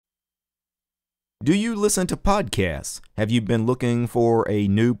Do you listen to podcasts? Have you been looking for a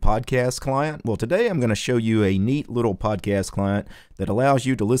new podcast client? Well, today I'm going to show you a neat little podcast client that allows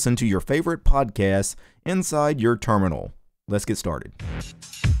you to listen to your favorite podcasts inside your terminal. Let's get started.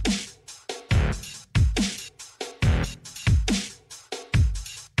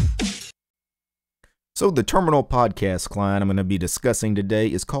 So the terminal podcast client I'm going to be discussing today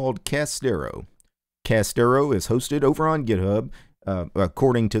is called Castero. Castero is hosted over on GitHub.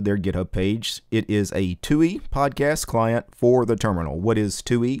 According to their GitHub page, it is a TUI podcast client for the terminal. What is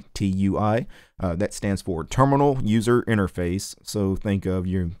TUI? T-U-I. That stands for Terminal User Interface. So think of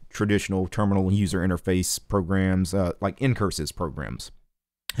your traditional terminal user interface programs like Ncurses programs.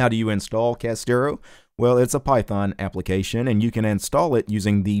 How do you install Castero? Well, it's a Python application, and you can install it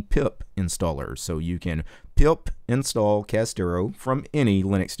using the pip installer. So you can pip install Castero from any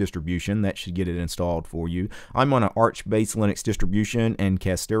Linux distribution. That should get it installed for you. I'm on an Arch-based Linux distribution, and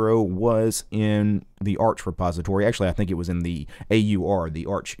Castero was in the Arch repository. Actually, I think it was in the AUR, the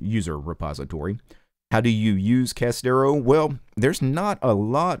Arch user repository. How do you use Castero? Well, there's not a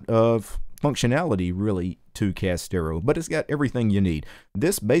lot of functionality really to Castero, but it's got everything you need.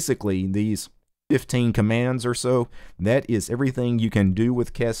 These 15 commands or so, that is everything you can do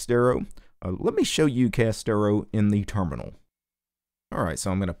with Castero. Let me show you Castero in the terminal. Alright,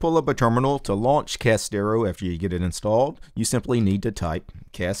 so I'm going to pull up a terminal. To launch Castero after you get it installed, you simply need to type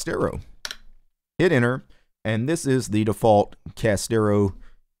Castero. Hit enter, and this is the default Castero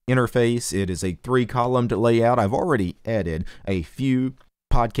interface. It is a 3-columned layout. I've already added a few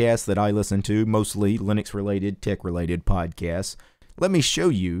podcasts that I listen to, mostly Linux-related, tech-related podcasts. Let me show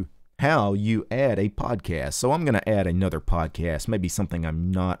you how you add a podcast. So I'm going to add another podcast, maybe something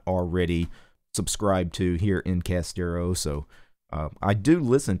I'm not already subscribed to here in Castero. So I do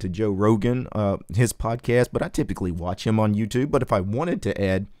listen to Joe Rogan, his podcast, but I typically watch him on YouTube. But if I wanted to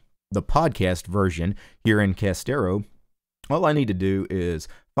add the podcast version here in Castero, all I need to do is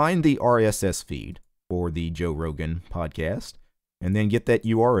find the RSS feed for the Joe Rogan podcast and then get that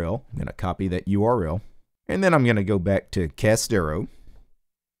URL. I'm going to copy that URL, and then I'm going to go back to Castero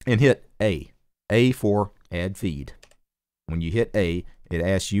and hit A for add feed. When you hit A, it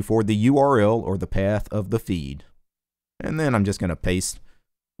asks you for the URL or the path of the feed. And then I'm just going to paste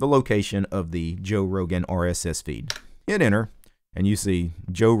the location of the Joe Rogan RSS feed. Hit enter, and you see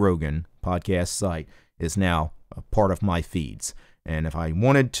Joe Rogan podcast site is now a part of my feeds. And if I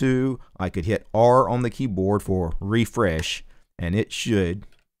wanted to, I could hit R on the keyboard for refresh, and it should,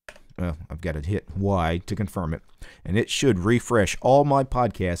 well, I've got to hit Y to confirm it, and it should refresh all my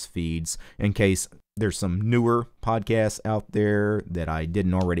podcast feeds in case there's some newer podcasts out there that I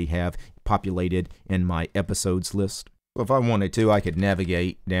didn't already have populated in my episodes list. So if I wanted to, I could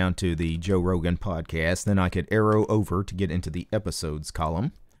navigate down to the Joe Rogan podcast, then I could arrow over to get into the episodes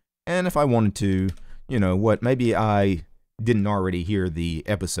column. And if I wanted to, maybe I didn't already hear the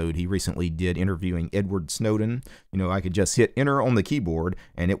episode he recently did interviewing Edward Snowden, I could just hit enter on the keyboard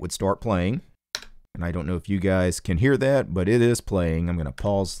and it would start playing. And I don't know if you guys can hear that, but it is playing. I'm going to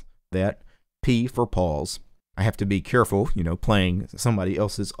pause that. P for pause. I have to be careful, playing somebody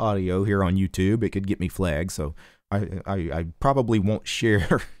else's audio here on YouTube. It could get me flagged, so I probably won't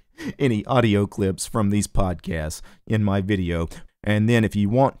share any audio clips from these podcasts in my video. And then if you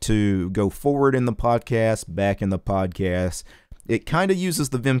want to go forward in the podcast, back in the podcast, it kind of uses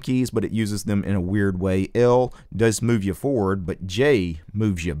the Vim keys, but it uses them in a weird way. L does move you forward, but J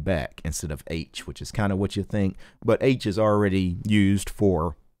moves you back instead of H, which is kind of what you think. But H is already used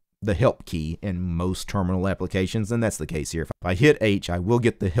for the help key in most terminal applications, and that's the case here. If I hit H, I will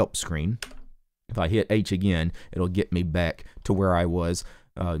get the help screen. If I hit H again, it'll get me back to where I was.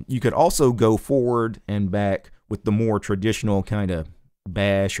 You could also go forward and back with the more traditional kind of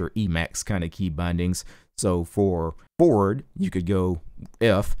bash or Emacs kind of key bindings. So for forward, you could go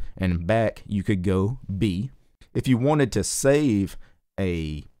F, and back, you could go B. If you wanted to save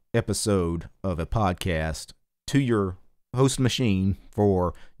a episode of a podcast to your host machine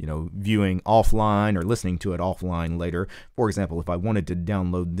for, viewing offline or listening to it offline later. For example, if I wanted to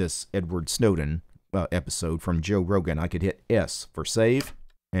download this Edward Snowden episode from Joe Rogan, I could hit S for save,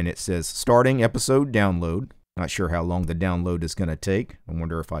 and it says starting episode download. Not sure how long the download is going to take. I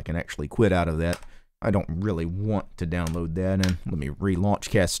wonder if I can actually quit out of that. I don't really want to download that, and let me relaunch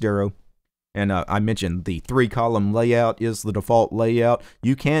Castero. And I mentioned the 3-column layout is the default layout.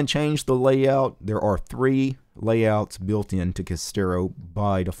 You can change the layout. There are 3 layouts built into Castero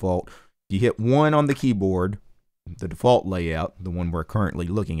by default. If you hit 1 on the keyboard, the default layout, the one we're currently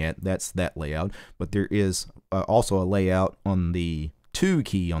looking at, that's that layout. But there is also a layout on the 2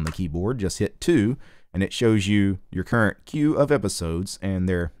 key on the keyboard. Just hit 2, and it shows you your current queue of episodes and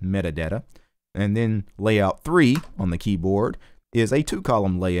their metadata. And then layout 3 on the keyboard is a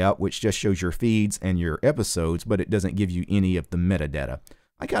 2-column layout, which just shows your feeds and your episodes, but it doesn't give you any of the metadata.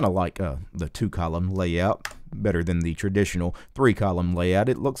 I kind of like the 2-column layout better than the traditional 3-column layout.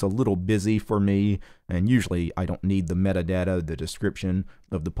 It looks a little busy for me, and usually I don't need the metadata, the description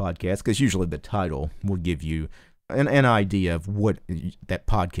of the podcast, because usually the title will give you an idea of what that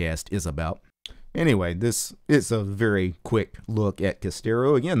podcast is about. Anyway, this is a very quick look at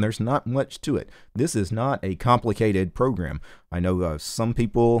Castero. Again, there's not much to it. This is not a complicated program. I know some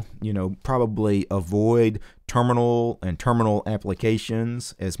people, probably avoid terminal and terminal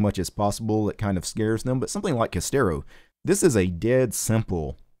applications as much as possible. It kind of scares them. But something like Castero, this is a dead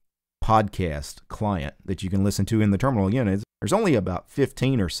simple podcast client that you can listen to in the terminal. Again, there's only about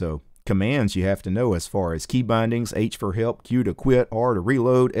 15 or so commands you have to know as far as key bindings: H for help, Q to quit, R to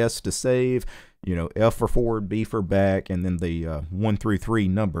reload, S to save, F for forward, B for back, and then the 1 through 3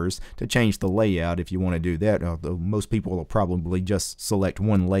 numbers to change the layout if you want to do that, although most people will probably just select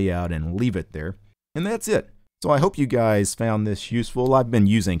one layout and leave it there. And that's it. So I hope you guys found this useful. I've been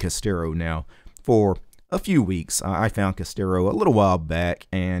using Castero now for a few weeks. I found Castero a little while back,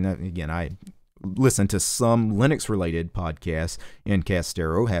 and again, I listened to some Linux-related podcasts in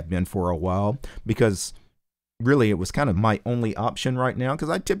Castero, have been for a while, because really it was kind of my only option right now, because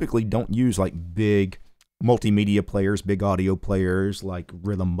I typically don't use like big multimedia players, big audio players like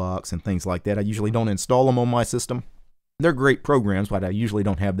Rhythmbox and things like that. I usually don't install them on my system. They're great programs, but I usually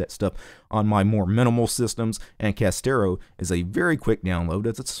don't have that stuff on my more minimal systems, and Castero is a very quick download.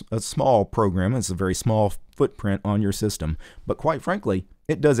 It's a small program. It's a very small footprint on your system, but quite frankly,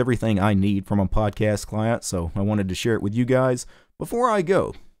 it does everything I need from a podcast client, so I wanted to share it with you guys. Before I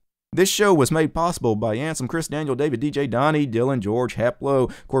go, this show was made possible by Ansem, Chris, Daniel, David, DJ, Donnie, Dylan, George,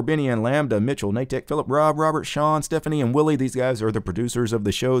 Haplo, Corbinian, Lambda, Mitchell, Natek, Philip, Rob, Robert, Sean, Stephanie, and Willie. These guys are the producers of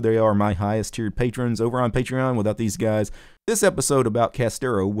the show. They are my highest tiered patrons over on Patreon. Without these guys, this episode about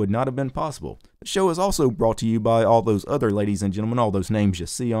Castero would not have been possible. The show is also brought to you by all those other ladies and gentlemen, all those names you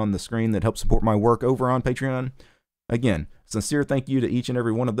see on the screen that help support my work over on Patreon. Again, sincere thank you to each and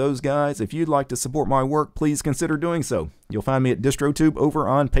every one of those guys. If you'd like to support my work, please consider doing so. You'll find me at DistroTube over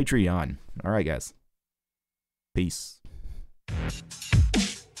on Patreon. All right, guys. Peace.